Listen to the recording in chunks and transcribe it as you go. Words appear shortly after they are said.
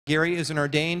Gary is an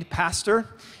ordained pastor,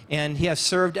 and he has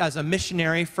served as a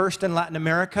missionary first in Latin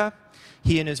America,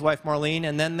 he and his wife Marlene,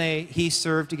 and then he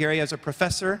served, Gary, as a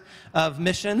professor of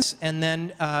missions, and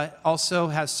then also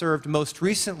has served most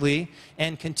recently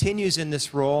and continues in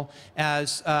this role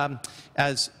as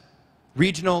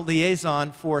regional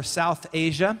liaison for South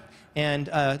Asia and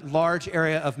a large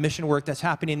area of mission work that's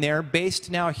happening there, based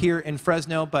now here in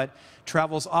Fresno, but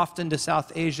travels often to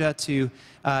South Asia to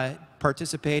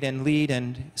participate and lead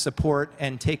and support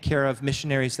and take care of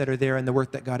missionaries that are there and the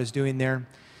work that God is doing there.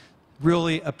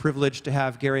 Really a privilege to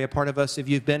have Gary a part of us. If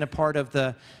you've been a part of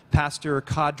the pastor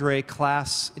cadre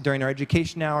class during our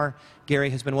education hour, Gary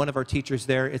has been one of our teachers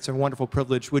there. It's a wonderful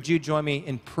privilege. Would you join me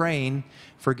in praying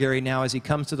for Gary now as he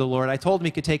comes to the Lord? I told him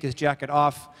he could take his jacket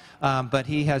off, but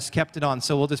he has kept it on.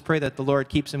 So we'll just pray that the Lord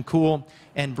keeps him cool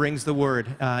and brings the word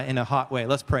in a hot way.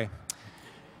 Let's pray.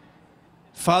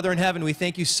 Father in heaven, we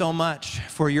thank you so much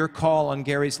for your call on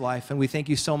Gary's life, and we thank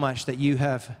you so much that you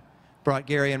have brought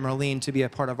Gary and Marlene to be a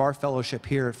part of our fellowship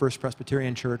here at First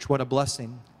Presbyterian Church. What a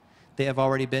blessing they have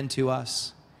already been to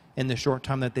us in the short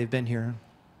time that they've been here.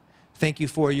 Thank you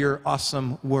for your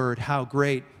awesome word. How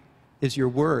great is your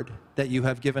word that you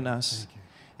have given us.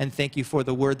 And thank you for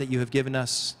the word that you have given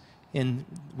us in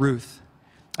Ruth.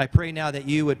 I pray now that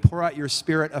you would pour out your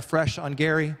spirit afresh on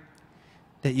Gary,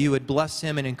 that you would bless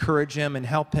him and encourage him and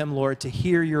help him, Lord, to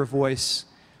hear your voice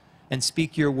and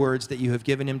speak your words that you have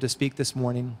given him to speak this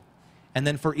morning. And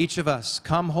then for each of us,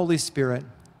 come, Holy Spirit,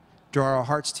 draw our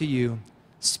hearts to you,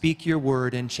 speak your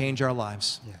word, and change our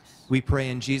lives. Yes. We pray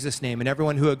in Jesus' name. And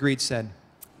everyone who agreed said,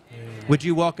 amen. Would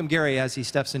you welcome Gary as he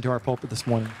steps into our pulpit this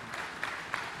morning?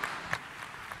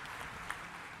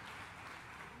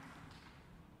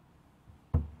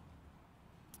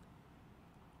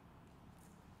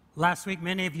 Last week,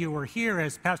 many of you were here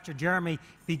as Pastor Jeremy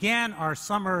began our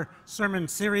summer sermon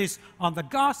series on the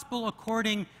gospel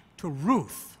according to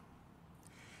Ruth.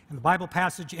 And the Bible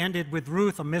passage ended with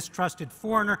Ruth, a mistrusted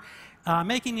foreigner,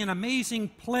 making an amazing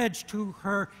pledge to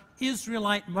her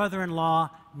Israelite mother-in-law,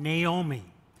 Naomi.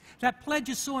 That pledge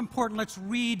is so important. Let's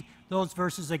read those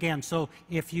verses again. So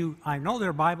if you, I know there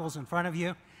are Bibles in front of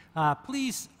you,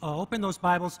 please open those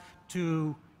Bibles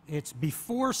to, it's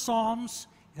before Psalms,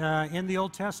 in the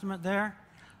Old Testament there,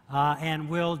 and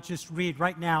we'll just read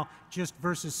right now just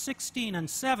verses 16 and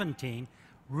 17,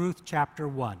 Ruth chapter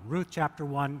 1. Ruth chapter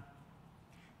 1.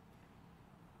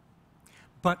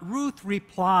 But Ruth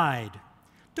replied,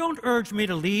 "Don't urge me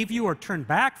to leave you or turn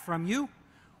back from you.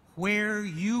 Where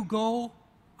you go,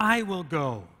 I will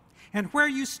go, and where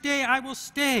you stay, I will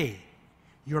stay.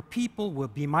 Your people will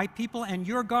be my people, and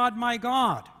your God my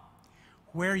God.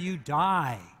 Where you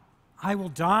die, I will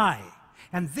die,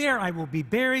 and there I will be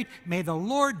buried. May the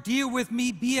Lord deal with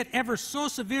me, be it ever so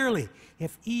severely,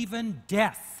 if even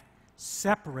death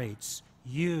separates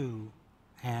you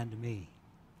and me."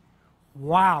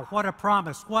 Wow, what a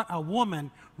promise. What a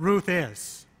woman Ruth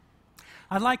is.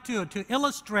 I'd like to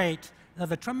illustrate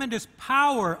the tremendous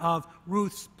power of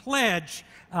Ruth's pledge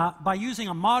by using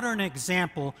a modern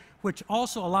example, which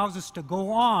also allows us to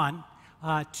go on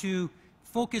to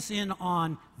focus in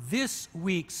on this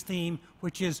week's theme,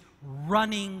 which is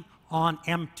running on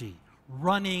empty.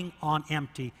 Running on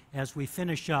empty as we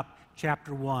finish up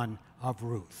chapter 1 of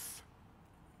Ruth.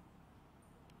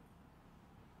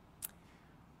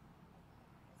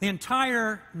 The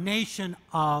entire nation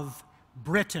of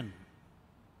Britain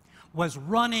was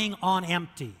running on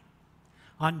empty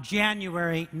on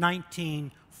January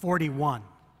 1941.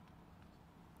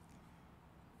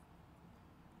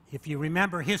 If you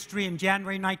remember history, in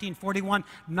January 1941,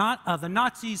 the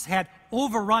Nazis had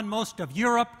overrun most of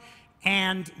Europe,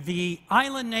 and the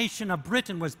island nation of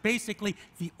Britain was basically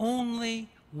the only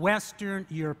Western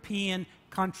European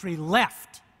country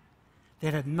left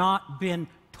that had not been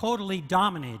totally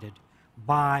dominated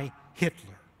by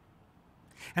Hitler.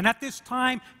 And at this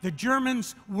time, the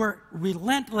Germans were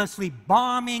relentlessly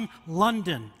bombing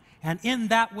London, and in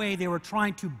that way they were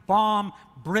trying to bomb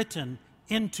Britain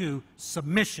into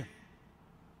submission.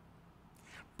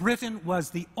 Britain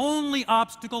was the only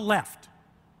obstacle left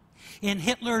in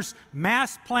Hitler's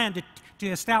mass plan to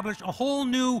establish a whole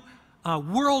new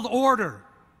world order.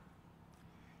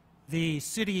 The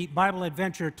City Bible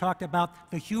Adventure talked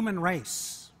about the human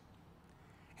race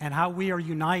and how we are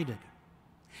united.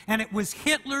 And it was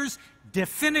Hitler's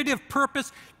definitive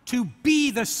purpose to be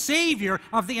the savior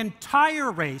of the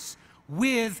entire race,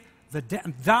 with the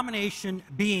domination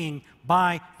being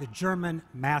by the German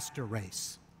master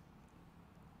race.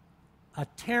 A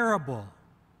terrible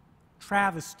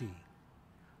travesty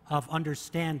of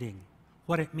understanding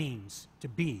what it means to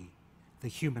be the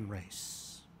human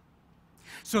race.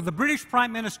 So the British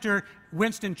Prime Minister,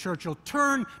 Winston Churchill,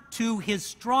 turned to his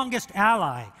strongest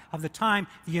ally of the time,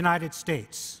 the United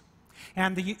States.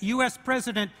 And the U.S.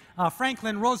 President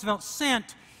Franklin Roosevelt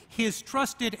sent his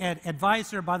trusted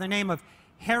advisor by the name of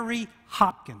Harry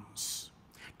Hopkins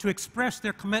to express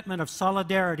their commitment of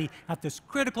solidarity at this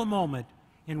critical moment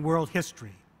in world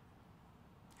history.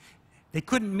 They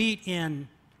couldn't meet in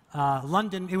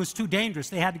London. It was too dangerous.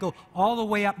 They had to go all the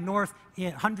way up north,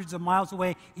 hundreds of miles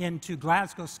away, into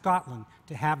Glasgow, Scotland,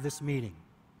 to have this meeting.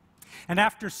 And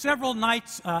after several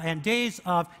nights and days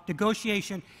of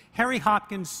negotiation, Harry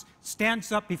Hopkins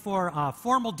stands up before a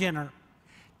formal dinner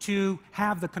to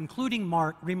have the concluding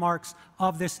remarks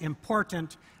of this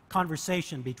important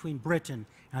conversation between Britain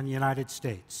and the United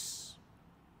States.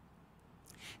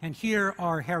 And here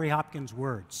are Harry Hopkins'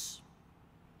 words.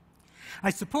 I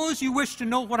suppose you wish to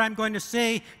know what I'm going to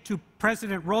say to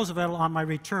President Roosevelt on my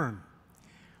return.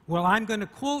 Well, I'm going to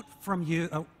quote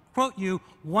you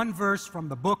one verse from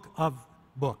the Book of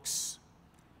Books.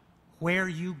 Where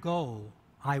you go,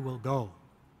 I will go.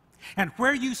 And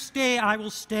where you stay, I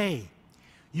will stay.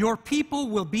 Your people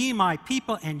will be my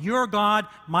people, and your God,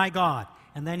 my God.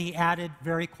 And then he added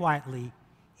very quietly,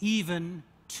 even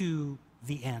to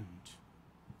the end.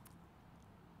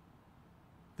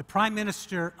 The Prime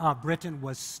Minister of Britain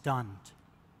was stunned.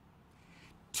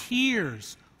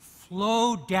 Tears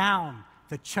flowed down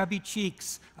the chubby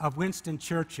cheeks of Winston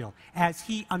Churchill as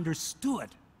he understood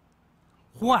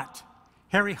what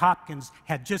Harry Hopkins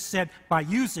had just said by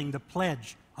using the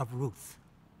Pledge of Ruth.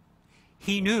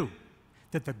 He knew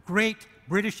that the great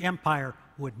British Empire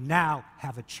would now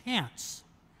have a chance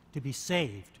to be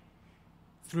saved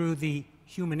through the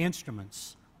human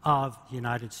instruments of the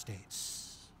United States.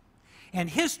 And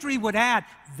history would add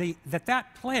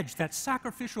that pledge, that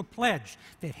sacrificial pledge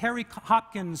that Harry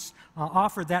Hopkins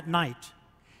offered that night,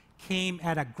 came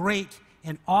at a great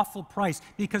and awful price,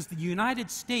 because the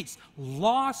United States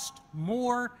lost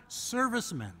more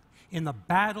servicemen in the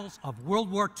battles of World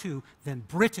War II than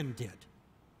Britain did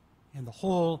in the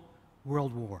whole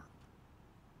World War.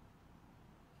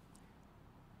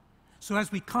 So as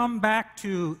we come back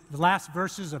to the last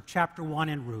verses of chapter 1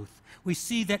 in Ruth, we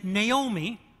see that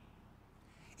Naomi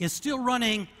is still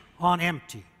running on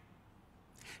empty.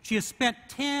 She has spent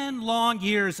 10 long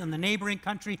years in the neighboring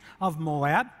country of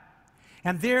Moab,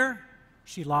 and there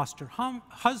she lost her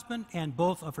husband and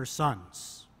both of her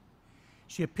sons.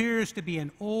 She appears to be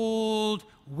an old,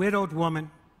 widowed woman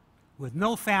with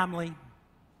no family,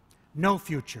 no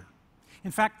future. In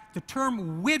fact, the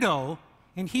term widow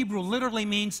in Hebrew literally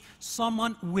means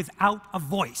someone without a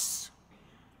voice.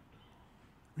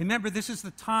 Remember, this is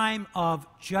the time of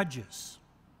judges.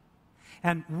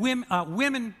 And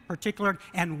women particularly,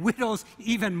 and widows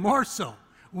even more so,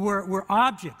 were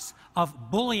objects of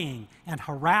bullying and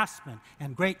harassment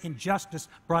and great injustice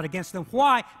brought against them.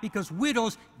 Why? Because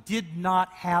widows did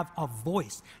not have a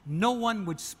voice. No one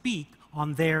would speak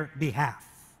on their behalf.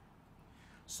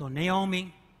 So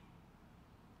Naomi,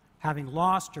 having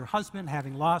lost her husband,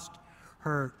 having lost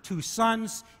her 2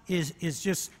 sons, is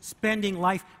just spending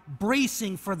life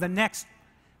bracing for the next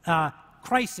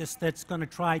crisis that's going to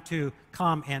try to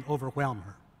come and overwhelm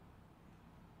her.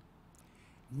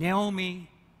 Naomi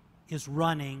is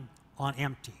running on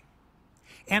empty.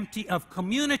 Empty of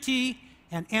community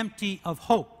and empty of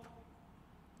hope.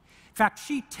 In fact,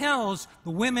 she tells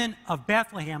the women of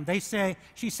Bethlehem,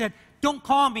 she said, don't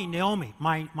call me Naomi,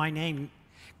 my name.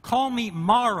 Call me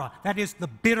Mara, that is the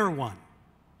bitter one.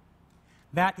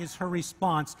 That is her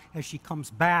response as she comes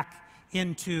back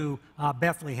into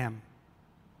Bethlehem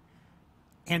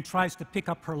and tries to pick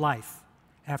up her life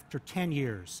after 10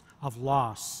 years of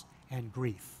loss and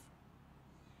grief.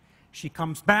 She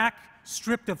comes back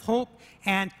stripped of hope,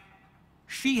 and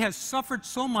she has suffered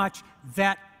so much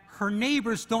that her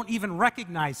neighbors don't even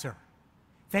recognize her.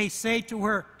 They say to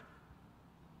her,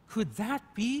 could that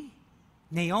be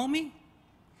Naomi?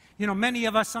 You know, many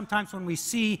of us sometimes when we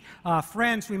see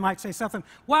friends, we might say something,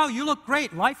 wow, you look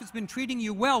great. Life has been treating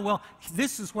you well. Well,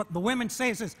 this is what the women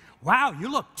say. It says, wow,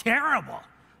 you look terrible.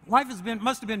 Life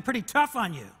must have been pretty tough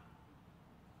on you.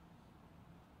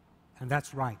 And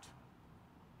that's right.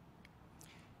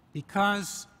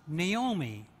 Because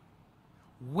Naomi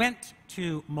went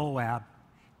to Moab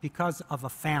because of a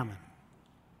famine.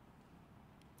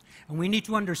 And we need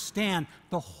to understand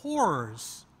the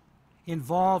horrors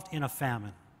involved in a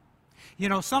famine. You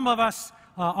know, some of us,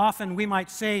 often we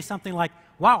might say something like,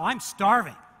 wow, I'm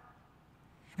starving.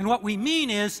 And what we mean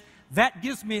is, that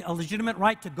gives me a legitimate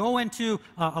right to go into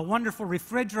a wonderful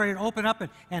refrigerator, open up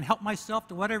and help myself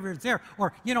to whatever is there.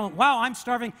 Or, you know, wow, I'm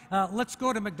starving, let's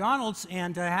go to McDonald's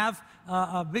and have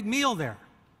a big meal there.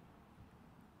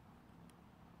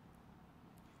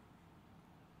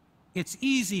 It's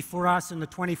easy for us in the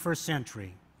 21st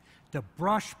century to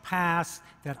brush past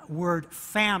that word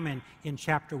famine in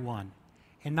chapter 1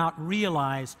 and not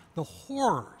realize the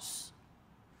horrors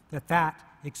that that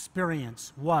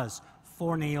experience was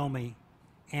for Naomi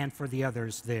and for the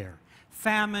others there.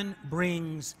 Famine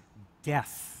brings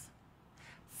death.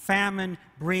 Famine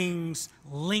brings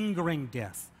lingering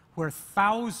death, where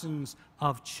thousands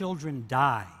of children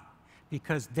die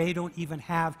because they don't even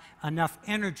have enough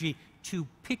energy to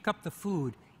pick up the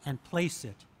food and place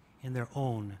it in their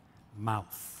own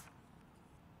mouth.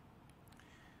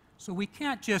 So we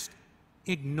can't just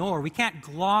ignore, we can't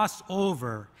gloss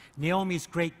over Naomi's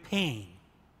great pain,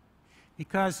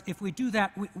 because if we do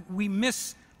that, we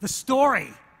miss the story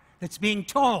that's being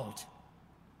told.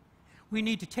 We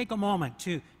need to take a moment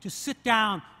to sit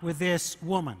down with this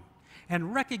woman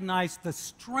and recognize the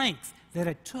strength that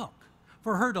it took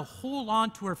for her to hold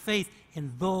on to her faith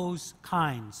in those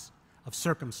kinds of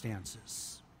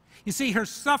circumstances. You see, her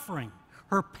suffering,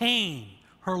 her pain,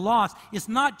 her loss is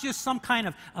not just some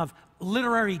kind of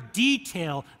literary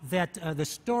detail that the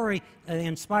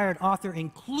story-inspired author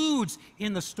includes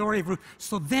in the story of Ruth,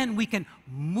 so then we can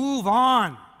move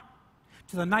on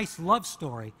to the nice love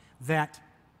story that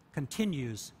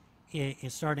continues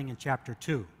starting in chapter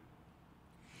 2.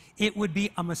 It would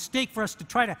be a mistake for us to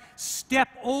try to step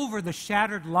over the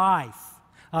shattered life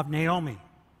of Naomi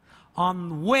on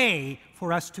the way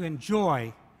for us to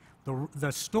enjoy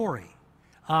the story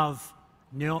of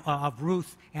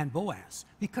Ruth and Boaz,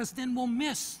 because then we'll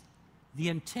miss the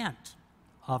intent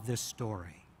of this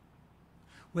story.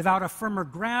 Without a firmer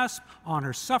grasp on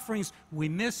her sufferings, we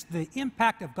miss the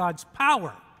impact of God's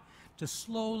power to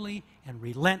slowly and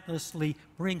relentlessly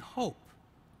bring hope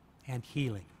and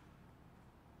healing.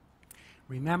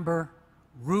 Remember,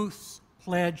 Ruth's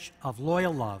pledge of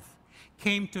loyal love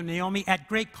came to Naomi at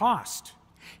great cost.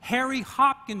 Harry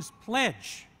Hopkins'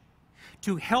 pledge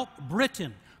to help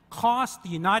Britain cost the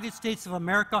United States of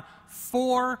America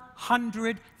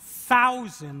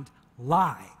 400,000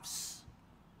 lives.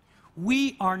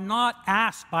 We are not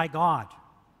asked by God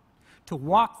to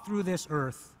walk through this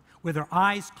earth with our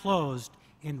eyes closed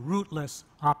in rootless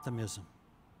optimism.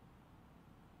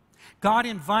 God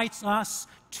invites us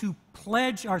to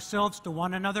pledge ourselves to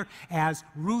one another as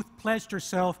Ruth pledged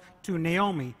herself to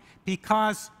Naomi,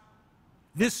 because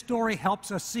this story helps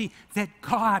us see that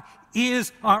God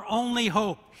is our only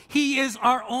hope. He is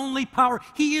our only power.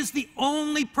 He is the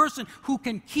only person who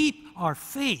can keep our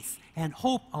faith and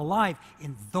hope alive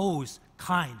in those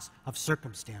kinds of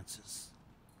circumstances.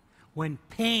 When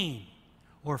pain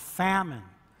or famine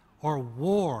or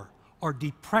war or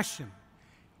depression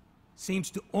seems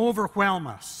to overwhelm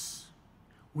us,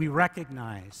 we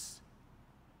recognize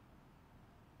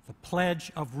the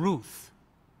pledge of Ruth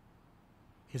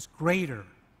is greater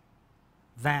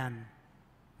than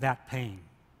that pain.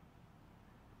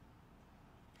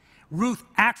 Ruth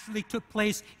actually took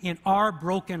place in our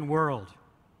broken world,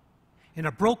 in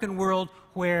a broken world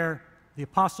where the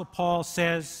Apostle Paul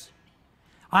says,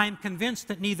 I am convinced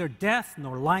that neither death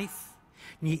nor life,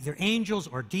 neither angels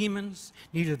or demons,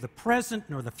 neither the present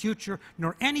nor the future,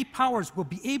 nor any powers will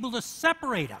be able to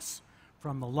separate us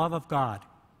from the love of God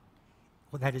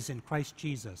that is in Christ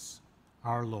Jesus,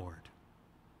 our Lord.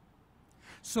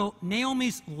 So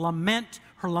Naomi's lament,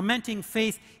 her lamenting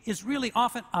faith, is really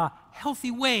often a healthy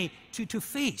way to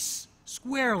face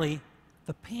squarely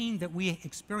the pain that we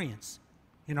experience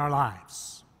in our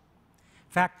lives.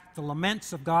 In fact, the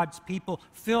laments of God's people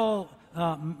fill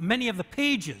many of the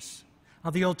pages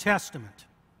of the Old Testament.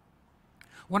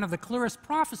 One of the clearest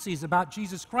prophecies about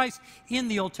Jesus Christ in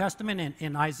the Old Testament,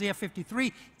 in Isaiah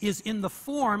 53, is in the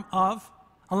form of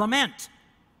a lament.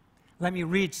 Let me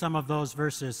read some of those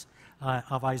verses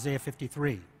of Isaiah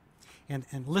 53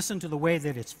 and listen to the way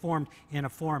that it's formed in a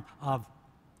form of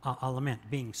a lament,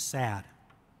 being sad.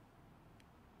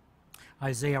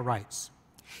 Isaiah writes,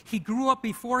 He grew up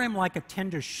before him like a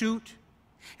tender shoot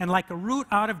and like a root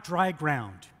out of dry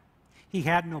ground. He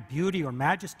had no beauty or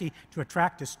majesty to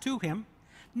attract us to him,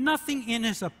 nothing in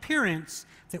his appearance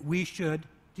that we should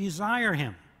desire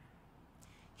him.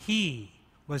 He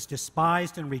was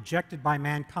despised and rejected by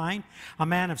mankind, a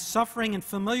man of suffering and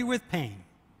familiar with pain.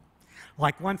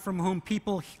 Like one from whom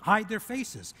people hide their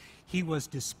faces, he was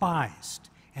despised,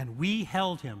 and we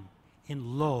held him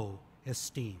in low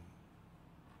esteem.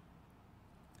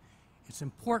 It's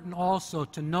important also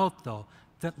to note, though,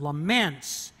 that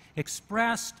laments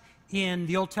expressed in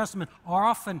the Old Testament are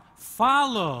often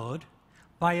followed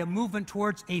by a movement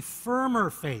towards a firmer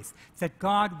faith, that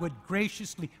God would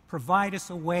graciously provide us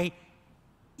a way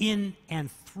in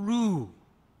and through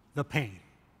the pain.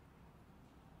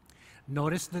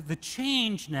 notice that the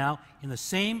change now in the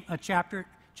same chapter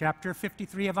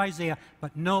 53 of Isaiah,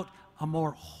 but note a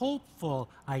more hopeful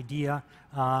idea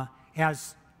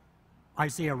as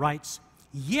Isaiah writes,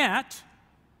 "Yet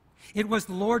it was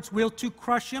the Lord's will to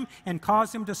crush him and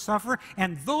cause him to suffer,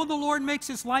 and though the Lord makes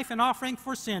his life an offering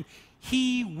for sin,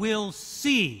 he will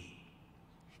see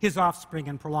his offspring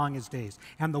and prolong his days,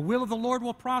 and the will of the Lord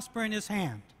will prosper in his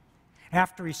hand.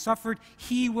 After he suffered,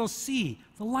 he will see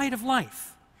the light of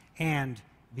life and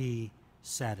be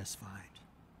satisfied."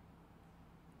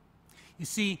 You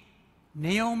see,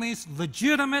 Naomi's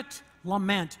legitimate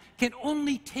lament can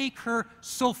only take her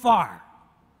so far.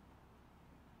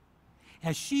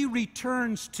 As she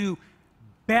returns to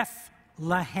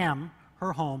Bethlehem,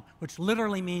 her home, which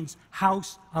literally means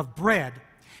house of bread,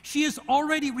 she has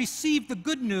already received the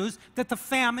good news that the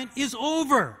famine is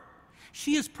over.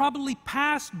 She has probably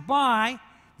passed by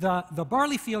the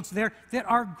barley fields there that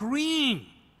are green,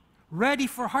 ready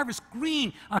for harvest.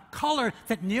 Green, a color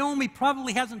that Naomi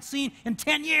probably hasn't seen in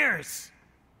 10 years.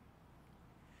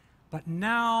 But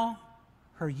now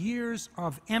her years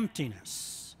of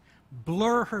emptiness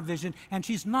blur her vision, and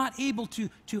she's not able to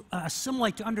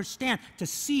assimilate, to understand, to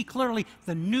see clearly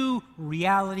the new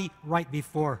reality right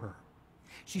before her.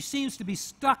 She seems to be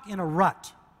stuck in a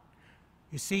rut.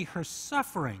 You see, her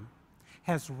suffering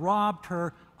has robbed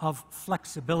her of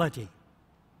flexibility.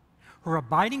 Her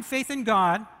abiding faith in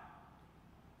God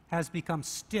has become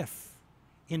stiff,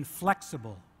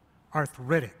 inflexible,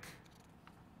 arthritic.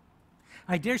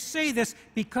 I dare say this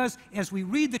because as we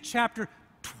read the chapter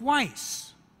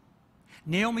twice,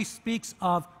 Naomi speaks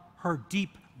of her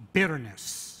deep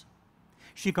bitterness.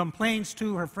 She complains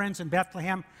to her friends in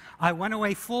Bethlehem, "I went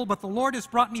away full, but the Lord has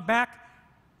brought me back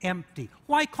empty.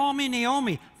 Why call me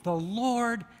Naomi? The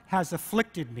Lord has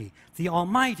afflicted me. The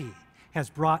Almighty has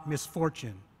brought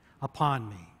misfortune upon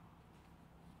me."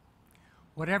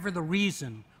 Whatever the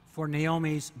reason for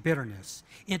Naomi's bitterness,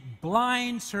 it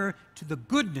blinds her to the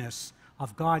goodness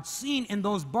of God seen in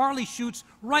those barley shoots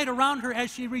right around her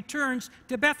as she returns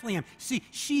to Bethlehem. See,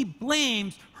 she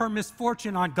blames her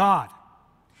misfortune on God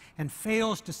and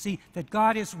fails to see that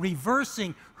God is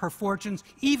reversing her fortunes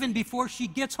even before she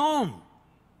gets home.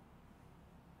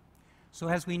 So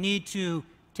as we need to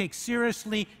take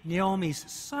seriously Naomi's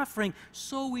suffering,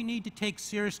 so we need to take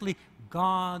seriously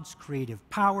God's creative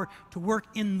power to work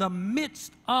in the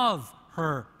midst of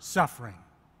her suffering.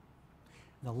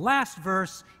 The last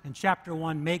verse in chapter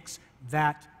 1 makes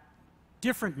that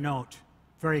different note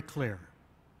very clear.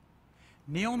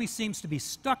 Naomi seems to be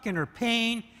stuck in her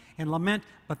pain and lament,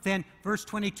 but then verse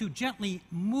 22 gently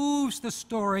moves the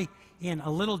story in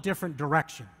a little different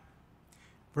direction.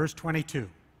 Verse 22,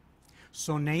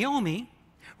 "So Naomi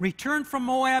returned from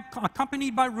Moab,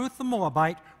 accompanied by Ruth the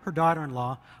Moabite, her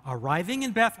daughter-in-law, arriving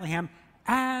in Bethlehem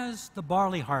as the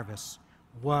barley harvest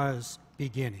was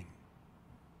beginning."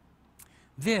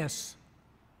 This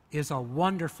is a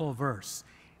wonderful verse.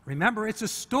 Remember, it's a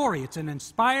story. It's an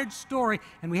inspired story,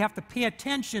 and we have to pay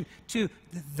attention to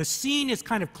the scene is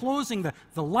kind of closing.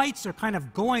 The lights are kind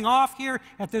of going off here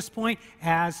at this point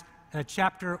as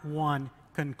chapter 1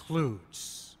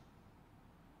 concludes.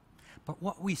 But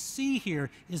what we see here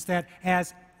is that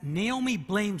as Naomi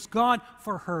blames God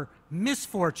for her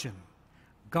misfortune,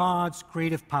 God's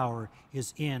creative power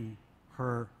is in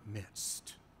her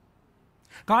midst.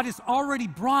 God has already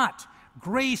brought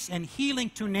grace and healing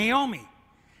to Naomi,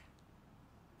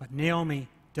 but Naomi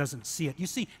doesn't see it. You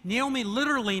see, Naomi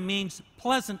literally means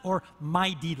pleasant or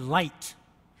my delight.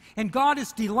 And God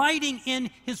is delighting in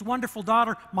his wonderful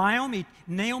daughter,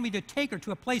 Naomi, to take her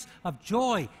to a place of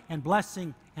joy and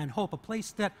blessing and hope, a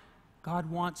place that God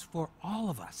wants for all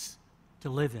of us to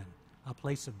live in, a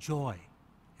place of joy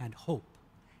and hope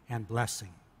and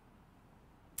blessing.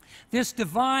 This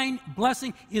divine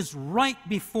blessing is right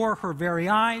before her very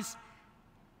eyes,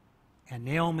 and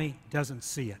Naomi doesn't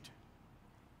see it.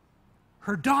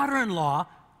 Her daughter-in-law,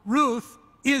 Ruth,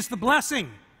 is the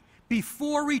blessing.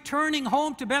 Before returning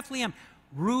home to Bethlehem,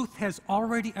 Ruth has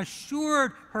already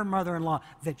assured her mother-in-law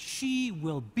that she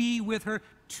will be with her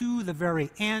to the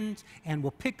very end and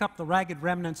will pick up the ragged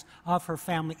remnants of her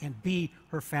family and be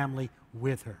her family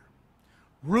with her.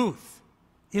 Ruth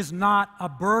is not a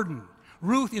burden.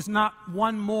 Ruth is not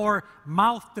one more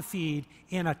mouth to feed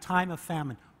in a time of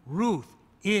famine. Ruth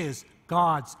is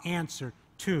God's answer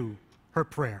to her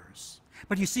prayers.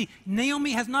 But you see,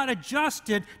 Naomi has not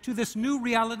adjusted to this new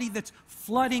reality that's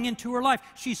flooding into her life.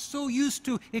 She's so used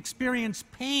to experience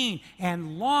pain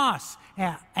and loss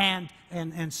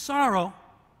and sorrow,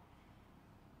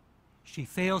 she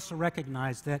fails to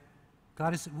recognize that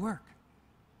God is at work.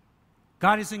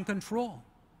 God is in control.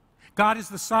 God is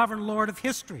the sovereign Lord of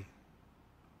history.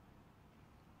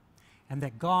 and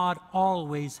that God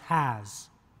always has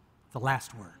the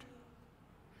last word.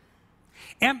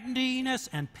 Emptiness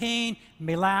and pain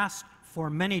may last for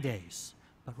many days,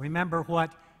 but remember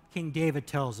what King David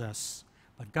tells us,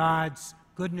 but God's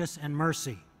goodness and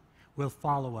mercy will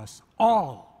follow us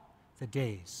all the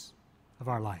days of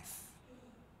our life.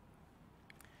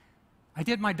 I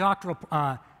did my doctoral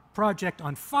project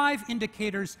on 5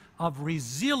 indicators of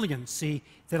resiliency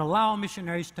that allow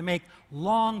missionaries to make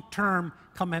long-term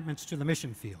commitments to the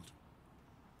mission field.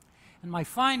 And my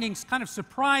findings kind of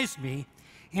surprised me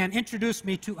and introduced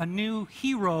me to a new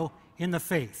hero in the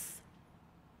faith.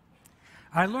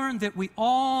 I learned that we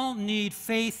all need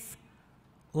faith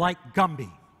like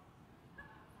Gumby.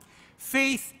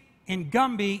 Faith in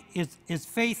Gumby is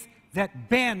faith that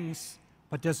bends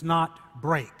but does not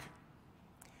break.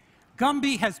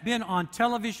 Gumby has been on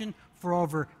television for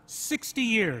over 60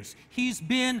 years. He's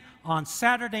been on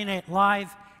Saturday Night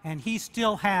Live, and he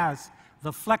still has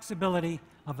the flexibility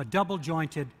of a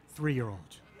double-jointed 3-year-old.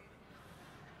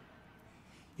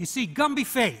 You see, Gumby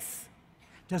faith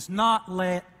does not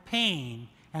let pain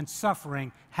and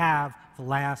suffering have the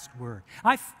last word.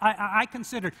 I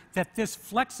considered that this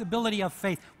flexibility of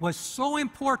faith was so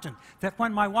important that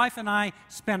when my wife and I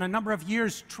spent a number of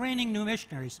years training new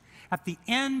missionaries, at the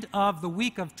end of the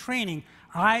week of training,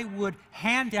 I would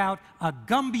hand out a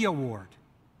Gumby Award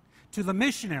to the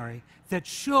missionary that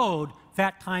showed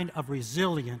that kind of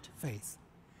resilient faith.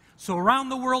 So around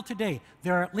the world today,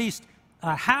 there are at least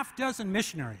a half-dozen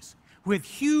missionaries with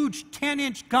huge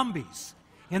 10-inch Gumbies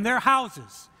in their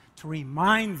houses to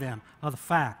remind them of the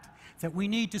fact that we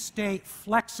need to stay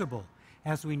flexible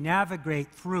as we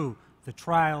navigate through the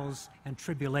trials and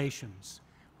tribulations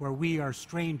where we are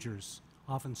strangers,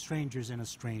 often strangers in a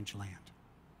strange land.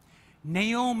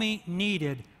 Naomi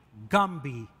needed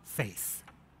Gumby faith.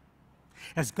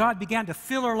 As God began to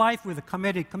fill her life with a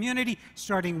committed community,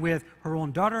 starting with her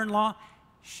own daughter-in-law,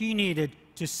 she needed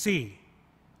to see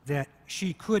that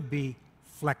she could be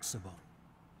flexible.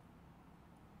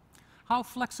 How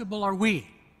flexible are we?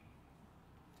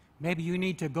 Maybe you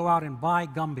need to go out and buy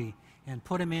Gumby and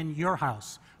put him in your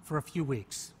house for a few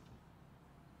weeks.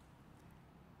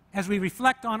 As we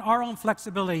reflect on our own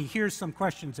flexibility, here's some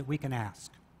questions that we can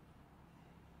ask.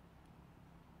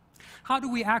 How do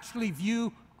we actually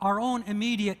view our own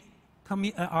immediate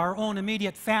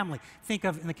family? Think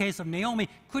of, in the case of Naomi,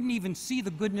 couldn't even see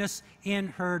the goodness in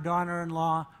her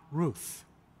daughter-in-law, Ruth.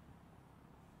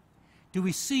 Do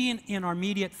we see in our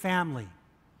immediate family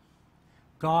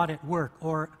God at work,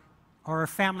 or our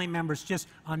family members just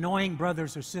annoying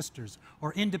brothers or sisters,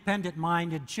 or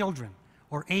independent-minded children,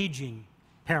 or aging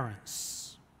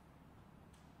parents?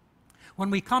 When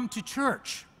we come to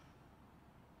church,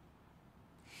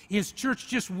 is church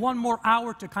just one more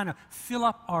hour to kind of fill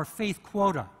up our faith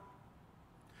quota?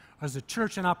 Or is the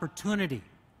church an opportunity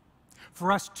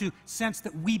for us to sense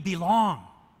that we belong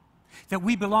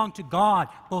to God,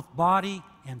 both body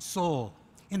and soul,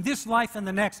 in this life and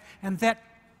the next, and that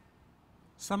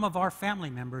some of our family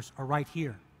members are right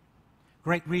here.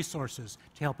 Great resources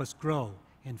to help us grow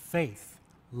in faith,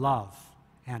 love,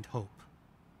 and hope.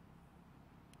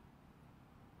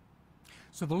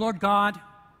 So the Lord God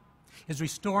is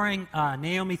restoring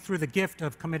Naomi through the gift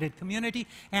of committed community,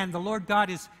 and the Lord God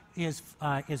is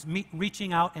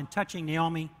reaching out and touching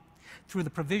Naomi through the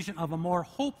provision of a more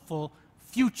hopeful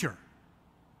future.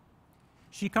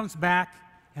 She comes back,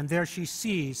 and there she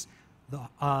sees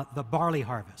the barley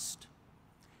harvest.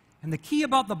 And the key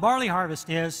about the barley harvest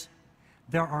is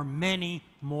there are many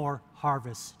more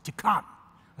harvests to come.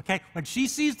 Okay? When she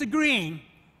sees the green,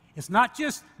 it's not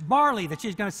just barley that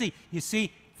she's going to see. You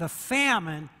see, the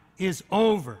famine is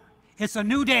over. It's a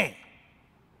new day.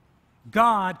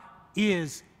 God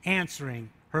is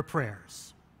answering her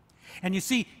prayers. And you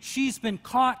see, she's been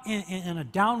caught in a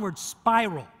downward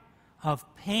spiral of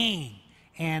pain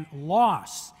and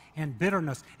loss and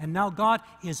bitterness. And now God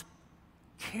is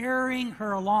carrying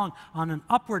her along on an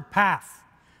upward path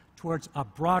towards a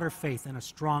broader faith and a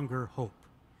stronger hope.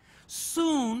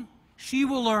 Soon, she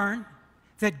will learn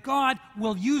that God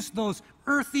will use those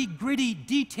earthy, gritty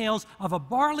details of a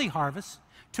barley harvest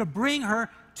to bring her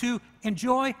to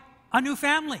enjoy a new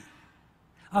family.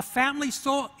 A family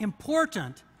so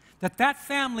important that that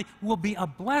family will be a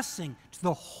blessing to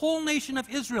the whole nation of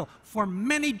Israel for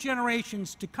many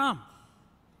generations to come.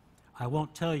 I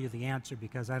won't tell you the answer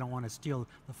because I don't want to steal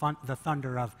the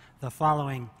thunder of the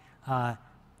following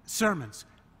sermons,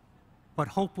 but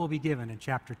hope will be given in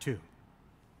chapter 2.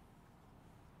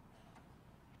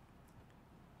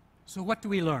 So what do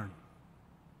we learn?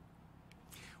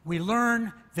 We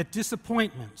learn that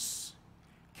disappointments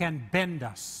can bend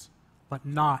us, but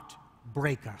not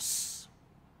break us.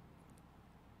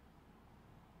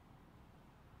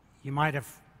 You might have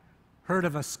heard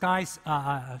of a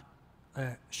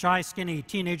shy, skinny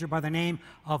teenager by the name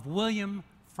of William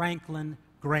Franklin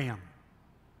Graham.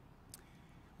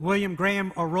 William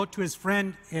Graham wrote to his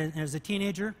friend as a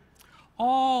teenager,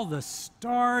 "All the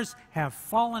stars have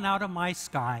fallen out of my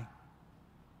sky."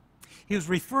 He was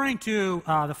referring to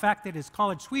the fact that his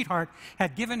college sweetheart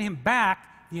had given him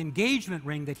back the engagement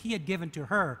ring that he had given to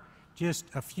her just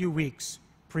a few weeks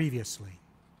previously.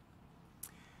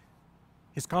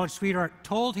 His college sweetheart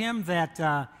told him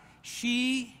that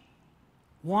she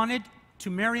wanted to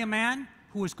marry a man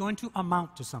who was going to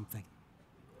amount to something.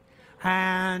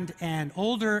 And an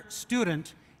older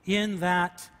student in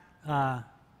that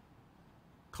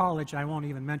college, I won't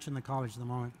even mention the college at the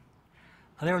moment,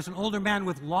 there was an older man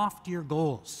with loftier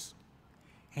goals,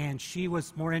 and she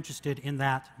was more interested in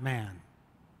that man.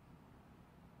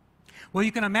 Well,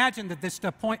 you can imagine that this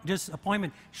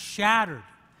disappointment shattered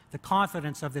the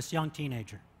confidence of this young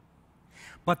teenager.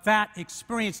 But that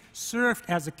experience served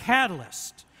as a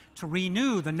catalyst to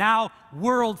renew the now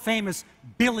world-famous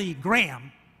Billy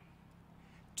Graham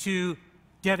to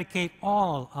dedicate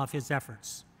all of his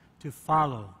efforts to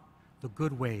follow the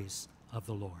good ways of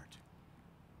the Lord.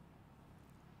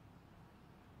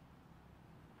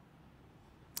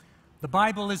 The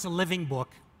Bible is a living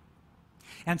book,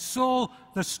 and so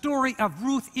the story of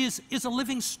Ruth is a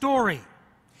living story.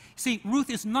 See, Ruth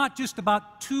is not just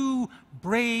about two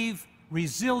brave,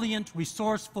 resilient,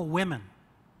 resourceful women.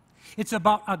 It's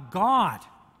about a God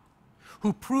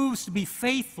who proves to be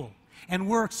faithful and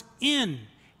works in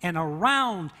and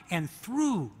around and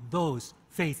through those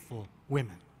faithful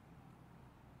women.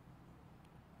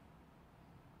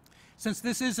 Since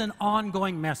this is an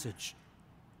ongoing message,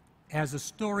 as the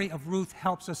story of Ruth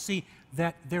helps us see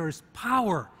that there is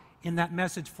power in that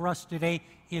message for us today,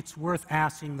 it's worth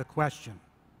asking the question: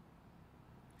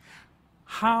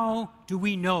 how do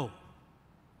we know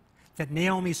that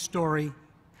Naomi's story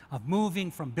of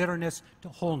moving from bitterness to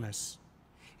wholeness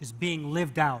is being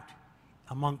lived out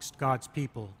amongst God's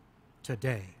people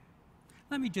today?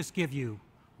 Let me just give you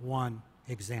one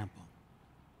example.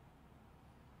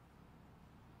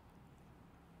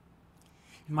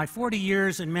 In my 40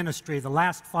 years in ministry, the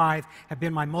last 5 have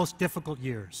been my most difficult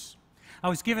years. I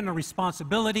was given the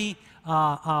responsibility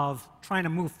of trying to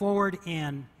move forward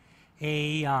in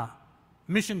a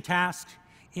mission task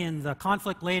in the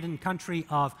conflict-laden country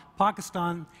of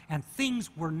Pakistan, and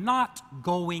things were not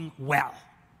going well.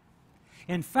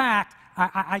 In fact,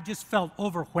 I just felt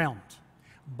overwhelmed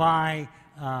by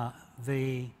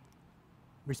the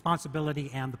responsibility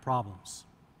and the problems.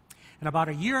 And about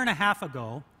a year and a half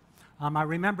ago, I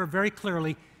remember very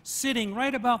clearly sitting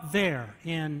right about there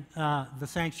in the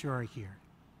sanctuary here,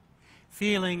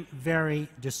 feeling very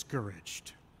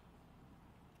discouraged.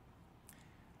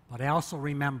 But I also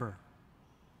remember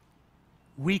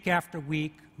week after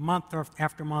week, month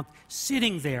after month,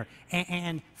 sitting there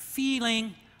and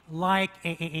feeling like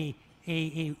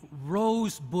a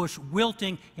rose bush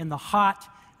wilting in the hot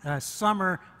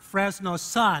summer Fresno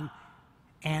sun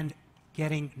and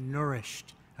getting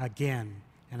nourished again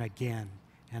and again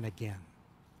and again.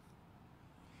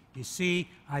 You see,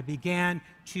 I began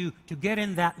to get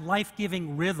in that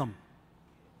life-giving rhythm,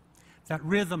 that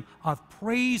rhythm of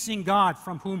praising God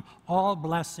from whom all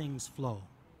blessings flow,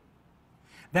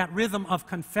 that rhythm of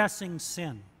confessing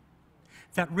sin,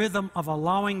 that rhythm of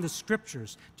allowing the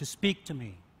Scriptures to speak to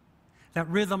me, that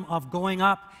rhythm of going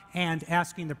up and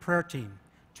asking the prayer team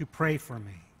to pray for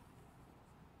me.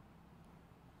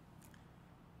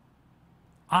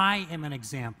 I am an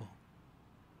example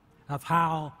of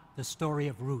how the story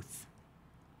of Ruth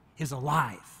is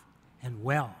alive and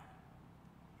well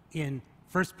in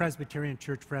First Presbyterian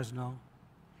Church Fresno,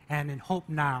 and in Hope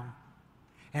Now,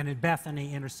 and in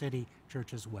Bethany Inner City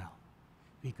Church as well,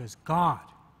 because God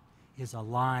is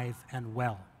alive and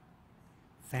well.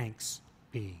 Thanks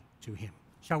be to Him.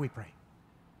 Shall we pray?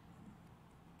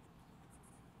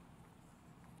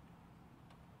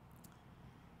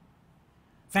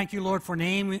 Thank you, Lord, for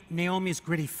Naomi's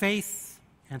gritty faith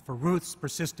and for Ruth's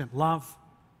persistent love.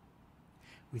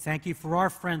 We thank you for our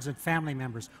friends and family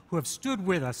members who have stood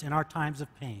with us in our times of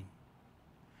pain.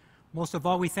 Most of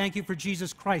all, we thank you for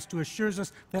Jesus Christ, who assures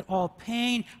us that all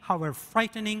pain, however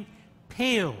frightening,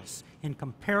 pales in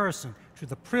comparison to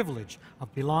the privilege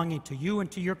of belonging to you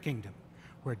and to your kingdom,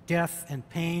 where death and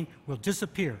pain will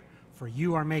disappear, for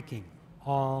you are making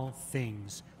all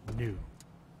things new.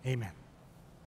 Amen.